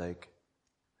not forsake.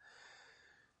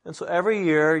 And so every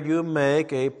year you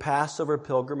make a Passover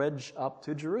pilgrimage up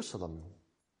to Jerusalem.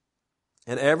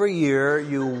 And every year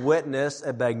you witness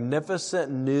a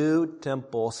magnificent new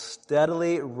temple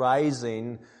steadily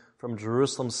rising from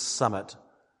Jerusalem's summit.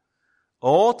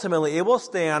 Ultimately, it will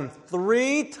stand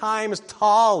 3 times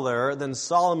taller than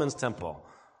Solomon's temple.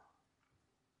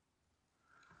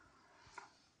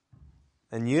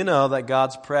 And you know that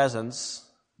God's presence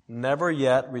never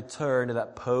yet returned to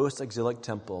that post-exilic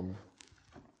temple.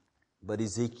 But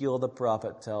Ezekiel the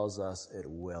prophet tells us it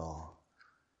will.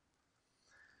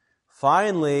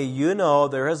 Finally, you know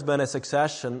there has been a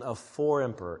succession of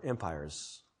 4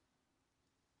 empires.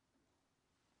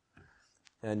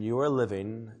 And you are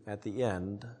living at the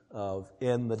end of,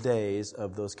 in the days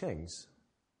of those kings.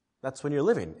 That's when you're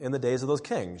living, in the days of those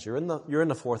kings. You're in the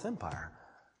 4th empire.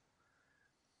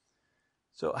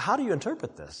 So how do you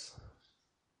interpret this?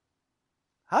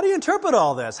 How do you interpret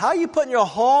all this? How are you putting your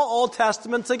whole Old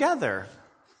Testament together?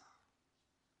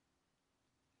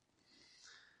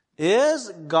 Is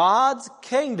God's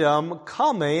kingdom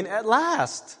coming at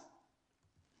last?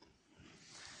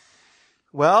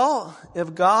 Well,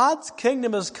 if God's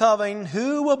kingdom is coming,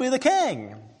 who will be the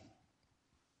king?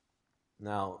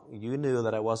 Now, you knew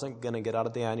that I wasn't going to get out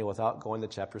of Daniel without going to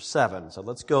chapter 7. So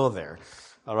let's go there.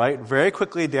 All right, very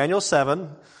quickly, Daniel 7.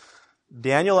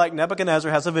 Daniel, like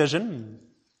Nebuchadnezzar, has a vision.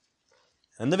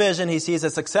 In the vision, he sees a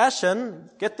succession,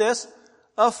 get this,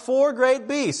 of 4 great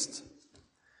beasts.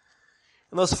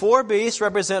 And those 4 beasts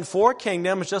represent 4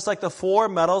 kingdoms, just like the 4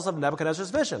 metals of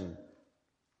Nebuchadnezzar's vision.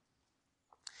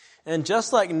 And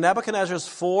just like Nebuchadnezzar's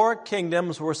 4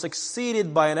 kingdoms were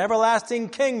succeeded by an everlasting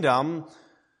kingdom,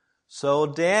 so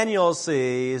Daniel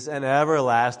sees an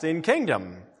everlasting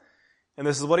kingdom. And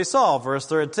this is what he saw, verse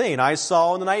 13. I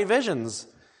saw in the night visions,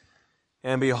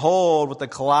 and behold, with the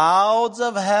clouds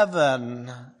of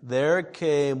heaven, there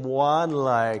came one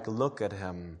like, look at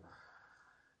him,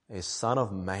 a son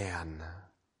of man.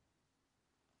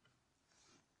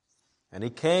 And he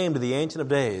came to the Ancient of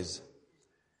Days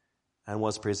and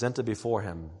was presented before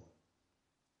him.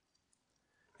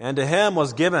 And to him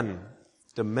was given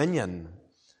dominion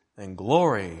and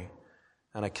glory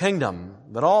and a kingdom,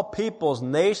 that all peoples,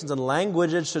 nations, and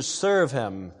languages should serve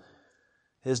him.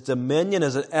 His dominion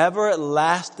is an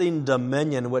everlasting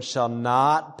dominion which shall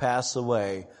not pass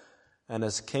away, and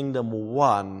his kingdom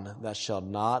one that shall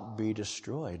not be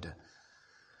destroyed.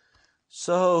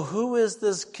 So who is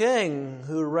this king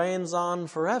who reigns on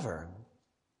forever?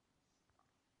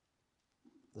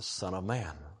 The Son of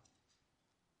Man.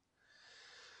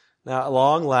 Now, at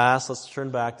long last, let's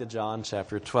turn back to John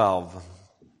chapter 12.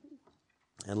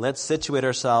 And let's situate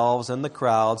ourselves in the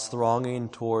crowds thronging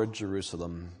toward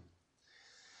Jerusalem.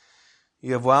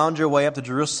 You have wound your way up to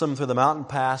Jerusalem through the mountain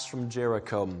pass from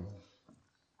Jericho.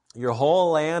 Your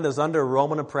whole land is under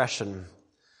Roman oppression,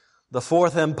 the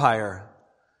Fourth Empire.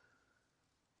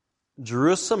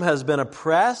 Jerusalem has been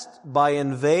oppressed by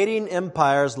invading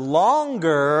empires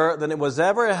longer than it was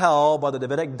ever held by the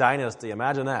Davidic dynasty.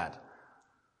 Imagine that.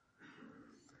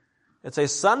 It's a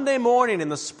Sunday morning in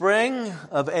the spring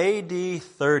of AD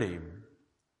 30.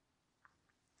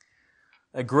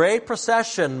 A great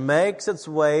procession makes its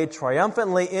way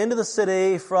triumphantly into the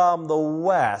city from the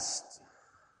west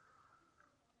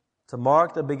to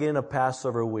mark the beginning of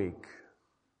Passover week.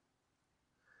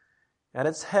 At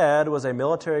its head was a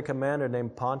military commander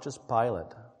named Pontius Pilate,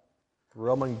 the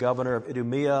Roman governor of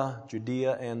Idumea,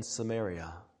 Judea, and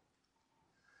Samaria.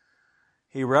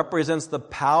 He represents the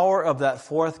power of that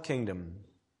 4th kingdom.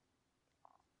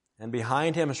 And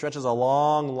behind him stretches a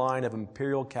long line of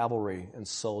imperial cavalry and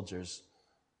soldiers.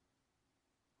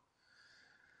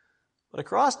 But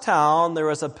across town there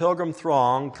is a pilgrim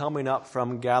throng coming up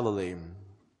from Galilee.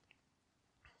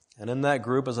 And in that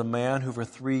group is a man who for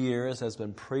 3 years has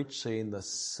been preaching the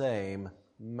same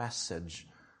message.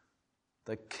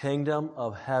 The kingdom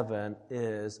of heaven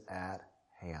is at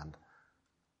hand.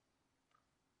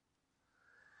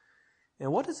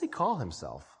 And what does he call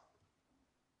himself?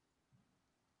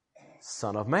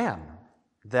 Son of Man.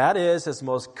 That is his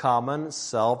most common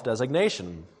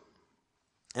self-designation.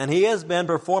 And he has been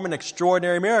performing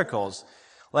extraordinary miracles,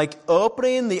 like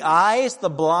opening the eyes of the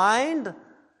blind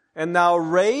and now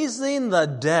raising the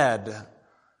dead.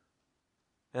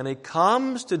 And he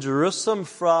comes to Jerusalem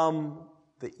from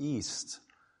the east.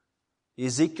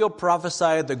 Ezekiel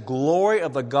prophesied the glory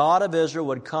of the God of Israel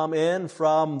would come in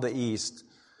from the east.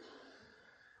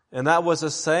 And that was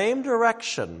the same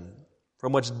direction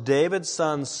from which David's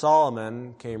son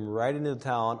Solomon came riding into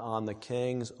town on the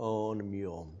king's own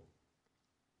mule.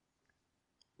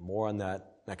 More on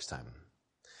that next time.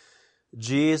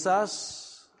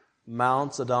 Jesus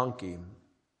mounts a donkey.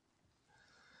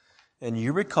 And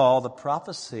you recall the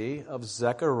prophecy of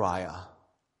Zechariah.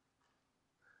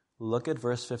 Look at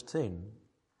verse 15.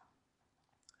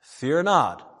 Fear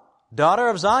not, daughter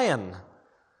of Zion.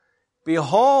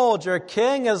 Behold, your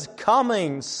king is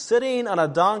coming, sitting on a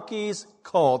donkey's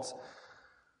colt.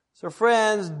 So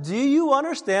friends, do you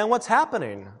understand what's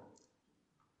happening?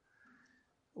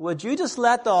 Would you just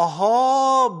let the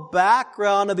whole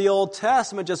background of the Old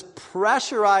Testament just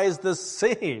pressurize this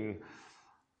scene?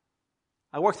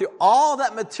 I worked through all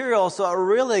that material so it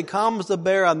really comes to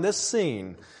bear on this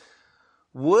scene.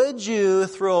 Would you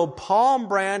throw palm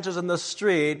branches in the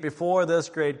street before this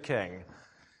great king?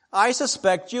 I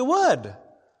suspect you would.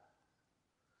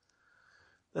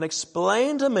 Then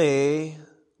explain to me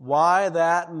why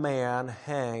that man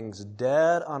hangs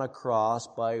dead on a cross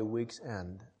by week's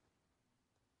end.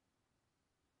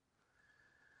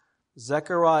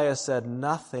 Zechariah said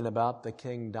nothing about the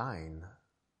king dying,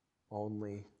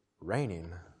 only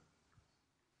reigning.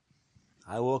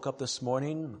 I woke up this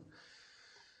morning,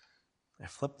 I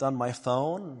flipped on my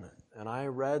phone, and I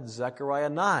read Zechariah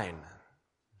 9,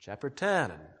 chapter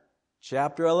 10, and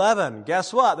chapter 11.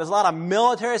 Guess what? There's a lot of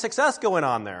military success going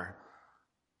on there.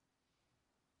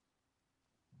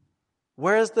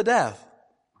 Where's the death?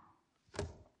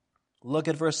 Look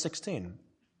at verse 16.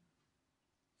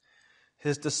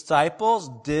 His disciples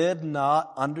did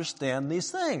not understand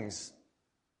these things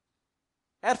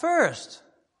at first.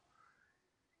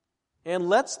 And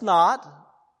let's not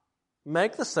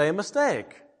make the same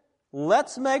mistake.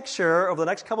 Let's make sure over the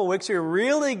next couple of weeks we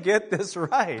really get this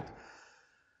right.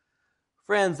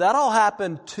 Friends, that all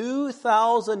happened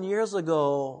 2,000 years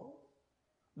ago.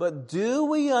 But do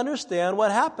we understand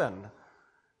what happened?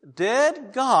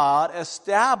 Did God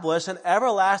establish an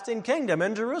everlasting kingdom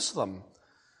in Jerusalem?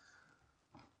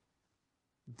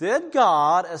 Did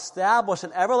God establish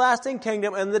an everlasting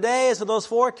kingdom in the days of those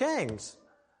 4 kings?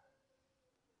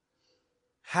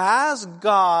 Has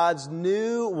God's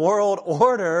new world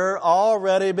order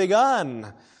already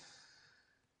begun?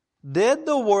 Did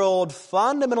the world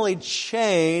fundamentally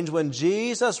change when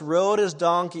Jesus rode his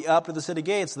donkey up to the city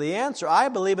gates? The answer, I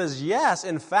believe, is yes,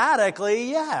 emphatically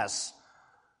yes.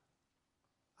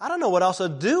 I don't know what else to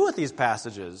do with these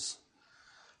passages.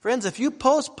 Friends, if you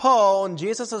postpone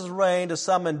Jesus' reign to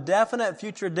some indefinite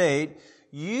future date,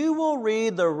 you will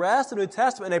read the rest of the New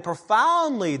Testament in a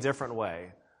profoundly different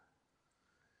way.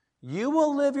 You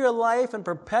will live your life in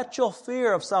perpetual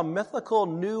fear of some mythical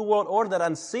new world order that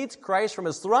unseats Christ from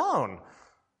his throne.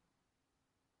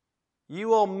 You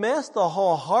will miss the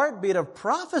whole heartbeat of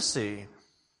prophecy.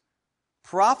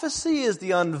 Prophecy is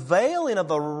the unveiling of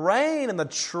the reign and the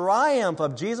triumph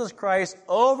of Jesus Christ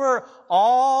over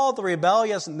all the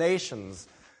rebellious nations.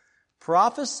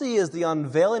 Prophecy is the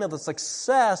unveiling of the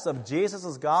success of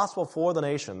Jesus' gospel for the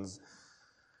nations.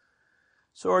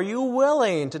 So are you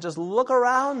willing to just look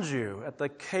around you at the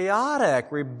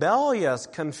chaotic, rebellious,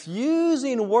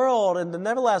 confusing world and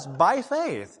nevertheless by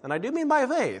faith, and I do mean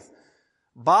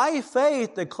by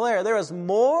faith declare there is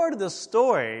more to this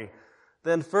story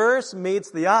than first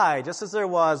meets the eye, just as there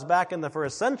was back in the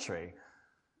first century.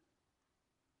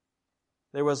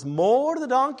 There was more to the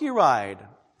donkey ride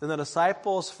than the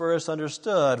disciples first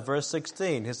understood. Verse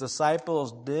 16, his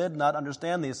disciples did not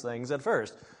understand these things at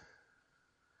first.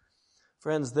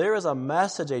 Friends, there is a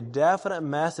message, a definite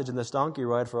message in this donkey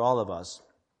ride for all of us.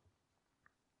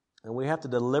 And we have to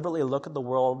deliberately look at the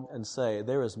world and say,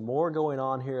 there is more going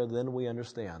on here than we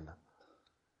understand.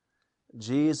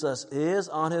 Jesus is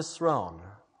on his throne,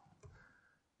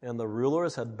 and the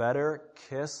rulers had better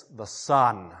kiss the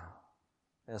Son,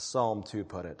 as Psalm 2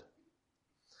 put it.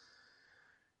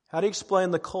 How do you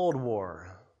explain the Cold War,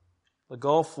 the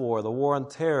Gulf War, the War on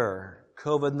Terror,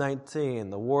 COVID-19,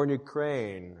 the war in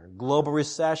Ukraine, global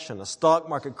recession, a stock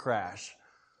market crash?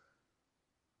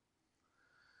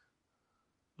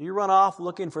 Do you run off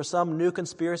looking for some new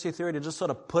conspiracy theory to just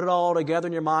sort of put it all together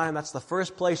in your mind? That's the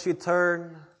first place you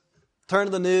turn. Turn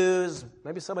to the news.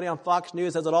 Maybe somebody on Fox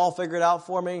News has it all figured out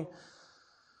for me.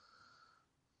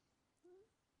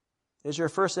 Is your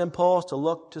first impulse to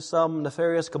look to some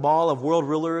nefarious cabal of world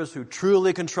rulers who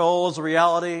truly controls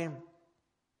reality?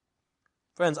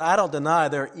 Friends, I don't deny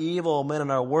there are evil men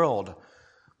in our world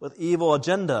with evil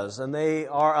agendas, and they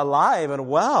are alive and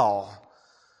well.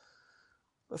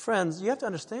 But friends, you have to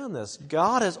understand this.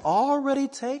 God has already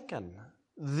taken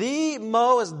the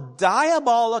most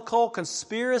diabolical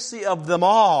conspiracy of them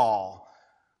all,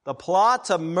 the plot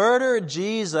to murder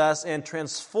Jesus, and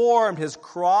transformed his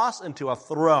cross into a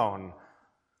throne.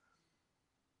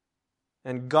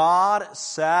 And God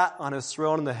sat on his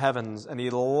throne in the heavens, and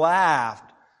he laughed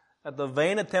at the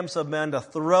vain attempts of men to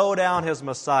throw down his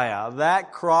Messiah.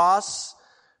 That cross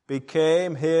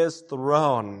became his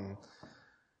throne.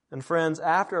 And friends,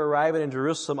 after arriving in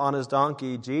Jerusalem on his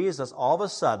donkey, Jesus all of a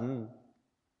sudden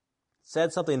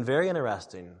said something very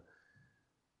interesting.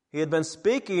 He had been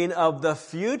speaking of the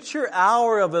future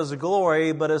hour of his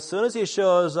glory, but as soon as he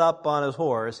shows up on his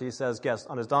horse, he says, guess,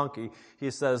 on his donkey,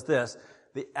 he says this,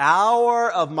 the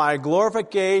hour of my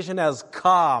glorification has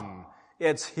come.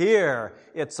 It's here.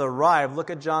 It's arrived. Look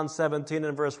at John 17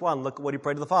 and verse 1. Look at what he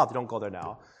prayed to the Father. Don't go there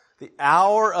now. The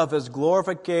hour of his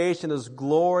glorification, his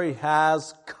glory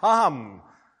has come.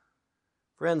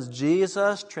 Friends,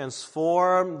 Jesus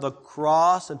transformed the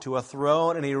cross into a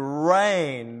throne, and he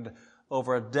reigned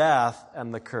over death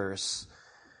and the curse.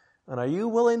 And are you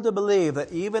willing to believe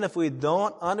that even if we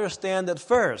don't understand it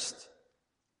first,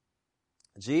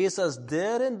 Jesus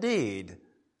did indeed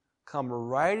come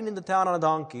riding into town on a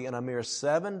donkey, and a mere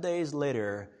 7 days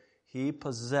later, he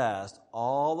possessed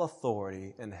all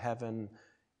authority in heaven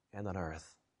and on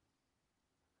earth.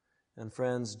 And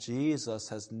friends, Jesus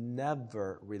has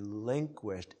never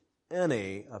relinquished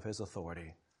any of his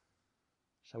authority.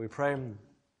 Shall we pray?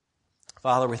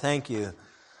 Father, we thank you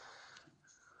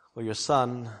for your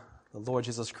Son, the Lord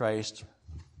Jesus Christ.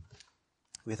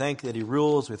 We thank you that he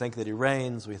rules. We thank you that he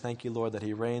reigns. We thank you, Lord, that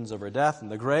he reigns over death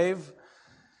and the grave.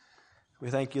 We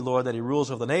thank you, Lord, that he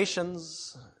rules over the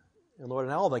nations. And Lord,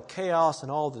 in all the chaos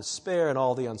and all the despair and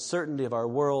all the uncertainty of our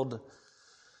world,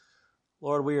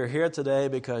 Lord, we are here today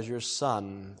because your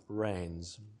Son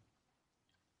reigns.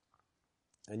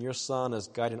 And your Son is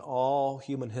guiding all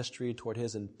human history toward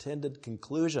his intended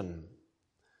conclusion.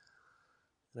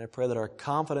 And I pray that our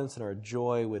confidence and our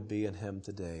joy would be in him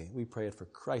today. We pray it for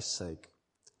Christ's sake.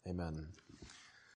 Amen.